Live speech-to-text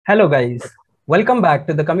Hello guys, welcome back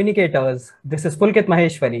to the Communicators. This is Pulkit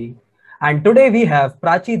Maheshwari, and today we have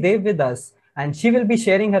Prachi Dev with us, and she will be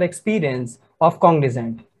sharing her experience of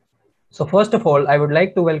Cognizant. So first of all, I would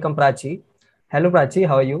like to welcome Prachi. Hello Prachi,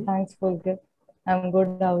 how are you? Thanks, Pulkit. I'm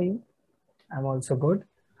good. How are you? I'm also good.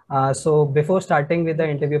 So before starting with the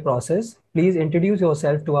interview process, please introduce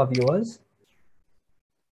yourself to our viewers.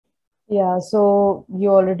 Yeah, so you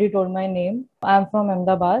already told my name. I'm from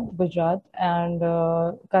Ahmedabad, Gujarat, and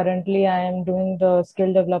currently I am doing the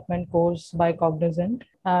skill development course by Cognizant.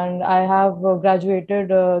 And I have graduated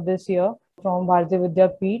this year from Bharati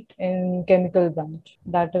Vidya Peeth in chemical branch.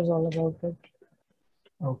 That is all about it.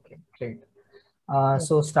 Okay, great.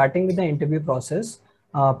 So starting with the interview process,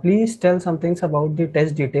 please tell some things about the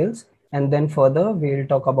test details, and then further we'll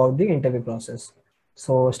talk about the interview process.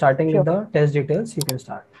 So starting with Sure. the test details, you can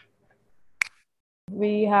start.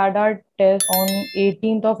 We had our test on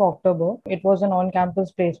 18th of October. It was an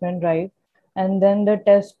on-campus placement drive. And then the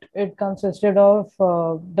test, it consisted of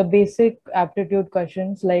the basic aptitude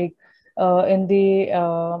questions like in the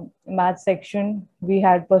math section, we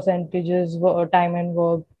had percentages, time and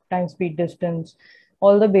work, time, speed, distance,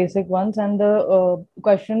 all the basic ones. And the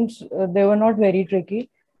questions, they were not very tricky.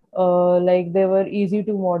 Like they were easy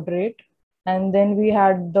to moderate. And then we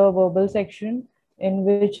had the verbal section in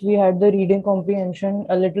which we had the reading comprehension,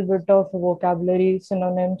 a little bit of vocabulary,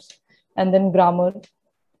 synonyms, and then grammar.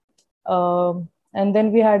 And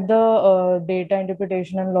then we had the data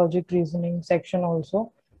interpretation and logic reasoning section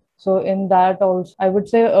also. So in that also, I would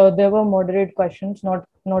say there were moderate questions, not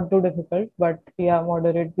too difficult, but yeah,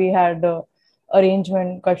 moderate. We had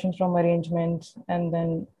arrangement questions from arrangements, and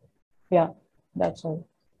then yeah, that's all.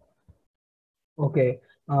 Okay.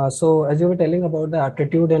 So as you were telling about the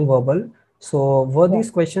aptitude and verbal, so were Yeah. these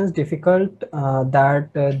questions difficult that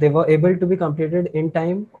they were able to be completed in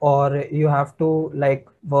time, or you have to like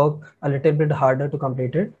work a little bit harder to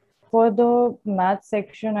complete it? For the math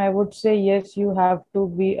section, I would say yes, you have to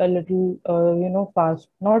be a little, fast.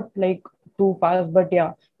 Not like too fast, but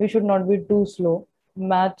yeah, you should not be too slow.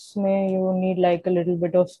 Maths may you need like a little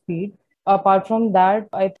bit of speed. Apart from that,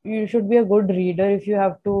 I think you should be a good reader if you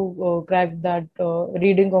have to crack that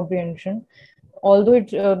reading comprehension. Although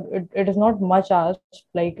it is not much asked,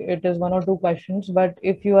 like it is one or two questions, but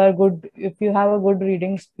if you have a good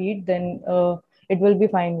reading speed, then it will be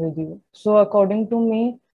fine with you. So according to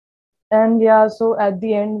me, and yeah, so at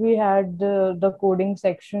the end we had the coding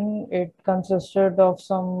section. It consisted of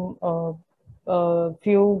some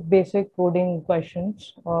few basic coding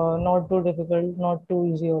questions, not too difficult, not too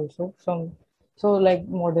easy also. Some so like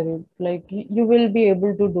moderate, like you will be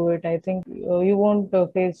able to do it. I think you won't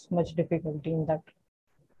face much difficulty in that.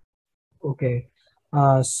 Okay.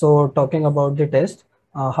 So talking about the test,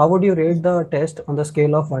 how would you rate the test on the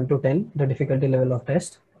scale of 1 to 10, the difficulty level of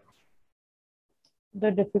test? The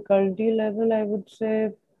difficulty level, I would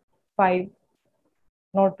say 5.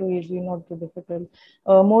 Not too easy, not too difficult.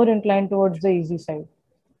 More inclined towards the easy side.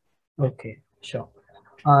 Okay, sure.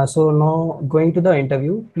 So now going to the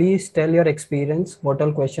interview, please tell your experience, what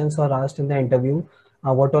all questions are asked in the interview,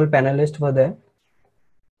 what all panelists were there.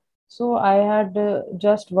 So I had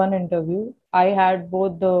just one interview. I had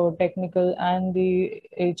both the technical and the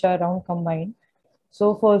HR round combined.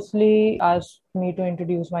 So firstly, asked me to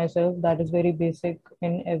introduce myself. That is very basic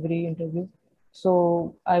in every interview.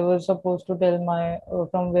 So I was supposed to tell my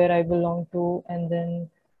from where I belong to, and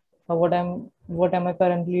then what am I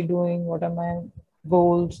currently doing, what are my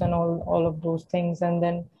goals, and all of those things, and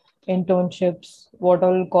then internships, what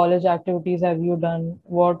all college activities have you done,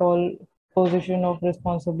 what all position of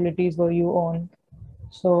responsibilities were you on.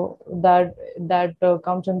 So that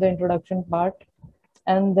comes in the introduction part.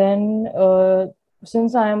 And then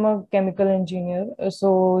since I am a chemical engineer,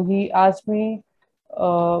 so he asked me,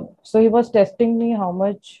 so he was testing me how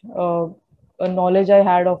much knowledge I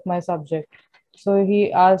had of my subject. So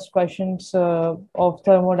he asked questions of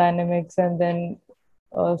thermodynamics, and then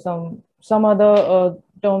some other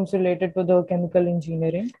terms related to the chemical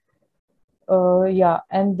engineering. Yeah,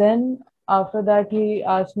 and then after that, he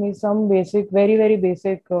asked me some basic, very, very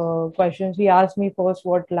basic questions. He asked me first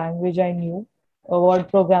what language I knew, what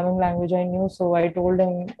programming language I knew. So I told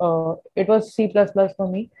him it was C++ for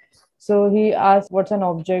me. So he asked what's an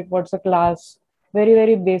object, what's a class, very,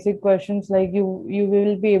 very basic questions. Like you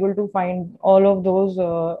will be able to find all of those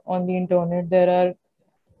on the internet. There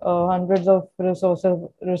are hundreds of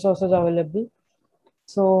resources available.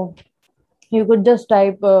 So you could just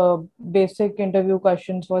type basic interview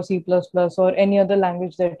questions for C++ or any other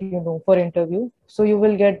language that you know for interview. So you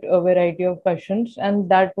will get a variety of questions, and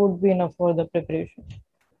that would be enough for the preparation.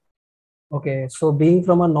 Okay, so being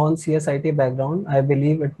from a non-CSIT background, I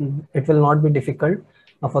believe it will not be difficult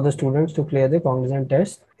for the students to clear the Cognizant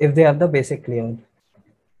test if they have the basic cleared.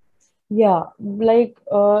 Yeah, like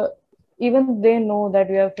even they know that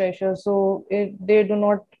we are freshers, so they do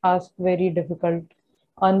not ask very difficult.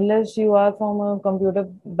 Unless you are from a computer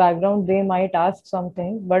background, they might ask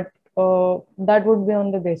something, but that would be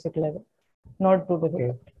on the basic level, not too Okay,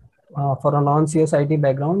 difficult. for a non-CSIT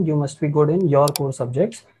background, you must be good in your core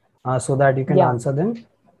subjects so that you can Yeah, answer them.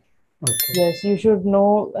 Okay. yes, you should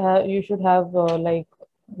know, you should have like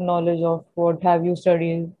knowledge of what have you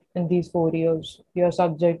studied in these 4 years, your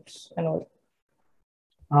subjects and all.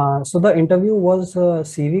 So the interview was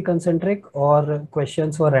CV concentric or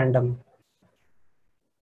questions were random?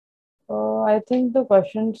 I think the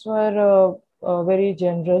questions were very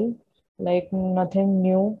general, like nothing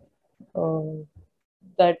new. Uh,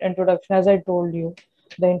 that introduction, as I told you,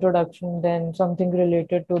 the introduction, then something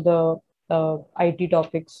related to the IT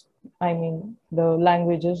topics. I mean, the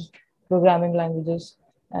languages, programming languages,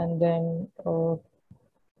 and then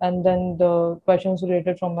the questions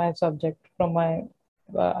related from my subject, from my,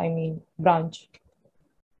 I mean, branch.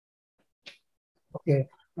 Okay.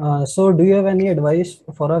 So do you have any advice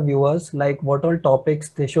for our viewers, like what all topics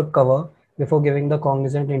they should cover before giving the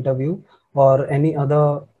Cognizant interview or any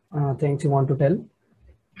other things you want to tell?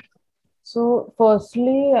 So,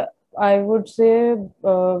 firstly, I would say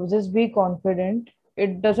just be confident.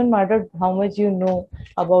 It doesn't matter how much you know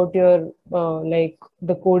about your like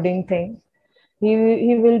the coding thing. He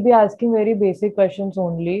will be asking very basic questions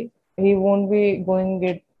only. He won't be going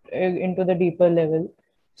it into the deeper level.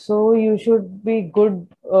 So you should be good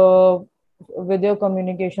with your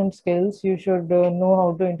communication skills. You should know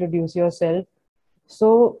how to introduce yourself.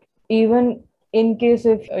 So even in case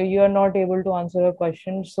if you are not able to answer a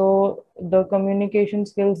question, so the communication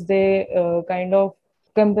skills, they kind of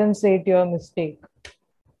compensate your mistake.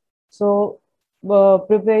 So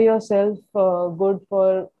prepare yourself good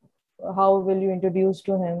for how will you introduce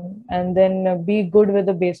to him, and then be good with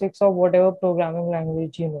the basics of whatever programming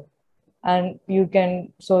language you know, and you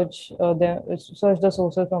can search the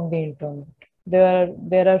sources from the internet.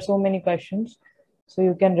 There are so many questions, so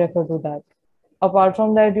you can refer to that. Apart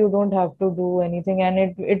from that, you don't have to do anything, and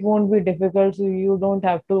it won't be difficult, so you don't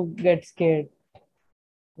have to get scared.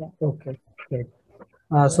 Yeah. Okay, great.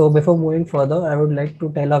 So Yes. before moving further, I would like to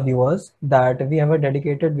tell our viewers that we have a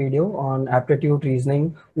dedicated video on aptitude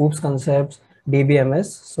reasoning, OOPS concepts, DBMS.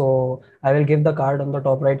 So I will give the card on the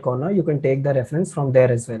top right corner. You can take the reference from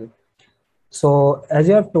there as well. So as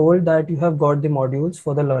you have told that you have got the modules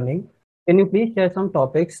for the learning, can you please share some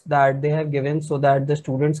topics that they have given so that the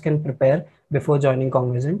students can prepare before joining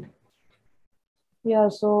Cognizant? Yeah,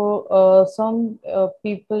 so some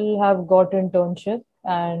people have got internship,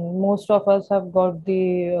 and most of us have got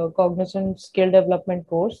the Cognizant skill development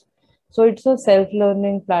course. So it's a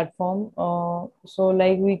self-learning platform. So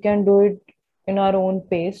like we can do it in our own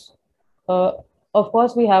pace. Uh, of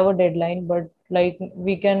course, we have a deadline, but like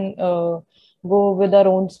we can go with our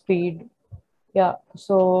own speed. Yeah,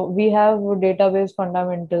 so we have database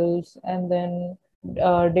fundamentals, and then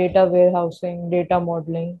data warehousing, data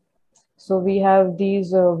modeling. So we have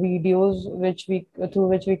these videos through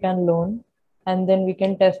which we can learn, and then we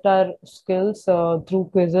can test our skills through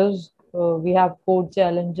quizzes. We have code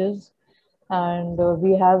challenges, and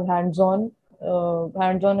we have hands-on.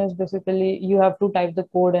 Hands-on is basically you have to type the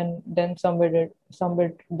code and then submit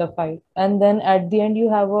the file, and then at the end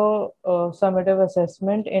you have a summative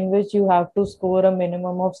assessment in which you have to score a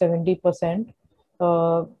minimum of 70%.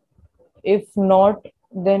 Uh, if not,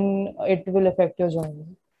 then it will affect your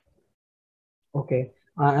joining. Okay.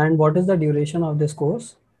 And what is the duration of this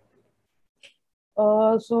course?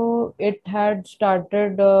 So it had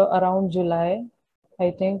started around July,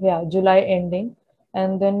 I think. Yeah, July ending,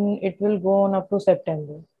 and then it will go on up to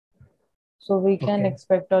September. So we can Okay.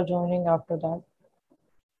 expect our joining after that.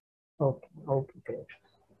 Okay. Okay.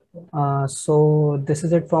 Great. So this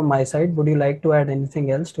is it from my side. Would you like to add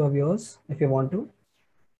anything else to our viewers if you want to?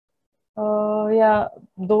 Yeah,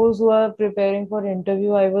 those who are preparing for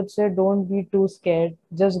interview, I would say don't be too scared.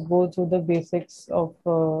 Just go through the basics of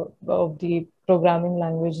the programming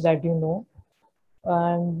language that you know,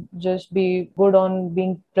 and just be good on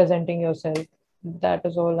being presenting yourself. That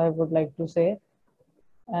is all I would like to say.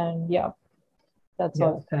 And yeah, that's Yeah,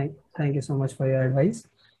 all. thank you so much for your advice.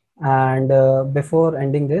 And before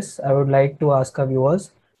ending this, I would like to ask our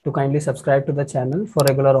viewers to kindly subscribe to the channel for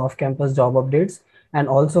regular off-campus job updates and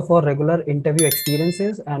also for regular interview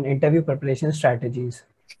experiences and interview preparation strategies.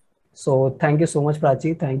 So thank you so much,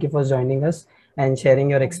 Prachi. Thank you for joining us and sharing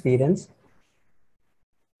your experience.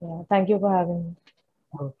 Yeah, thank you for having me.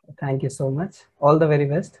 Okay, thank you so much. All the very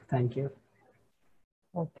best. Thank you.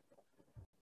 Okay.